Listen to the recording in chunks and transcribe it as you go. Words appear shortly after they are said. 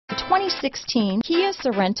2016 Kia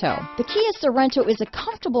Sorento. The Kia Sorento is a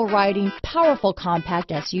comfortable riding, powerful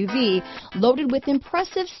compact SUV loaded with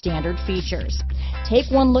impressive standard features. Take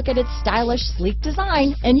one look at its stylish, sleek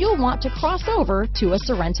design and you'll want to cross over to a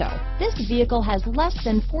Sorento. This vehicle has less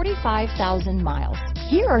than 45,000 miles.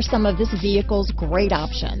 Here are some of this vehicle's great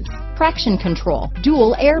options: traction control,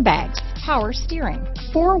 dual airbags, power steering,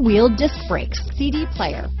 four-wheel disc brakes, CD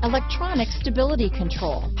player, electronic stability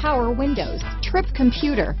control, power windows, trip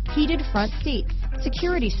computer, heated front seats,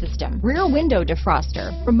 security system, rear window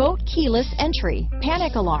defroster, remote keyless entry,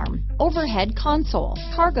 panic alarm, overhead console,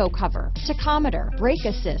 cargo cover, tachometer, brake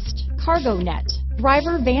assist, cargo net,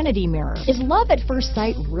 driver vanity mirror. Is love at first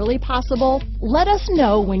sight really possible? Let us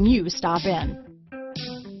know when you stop in.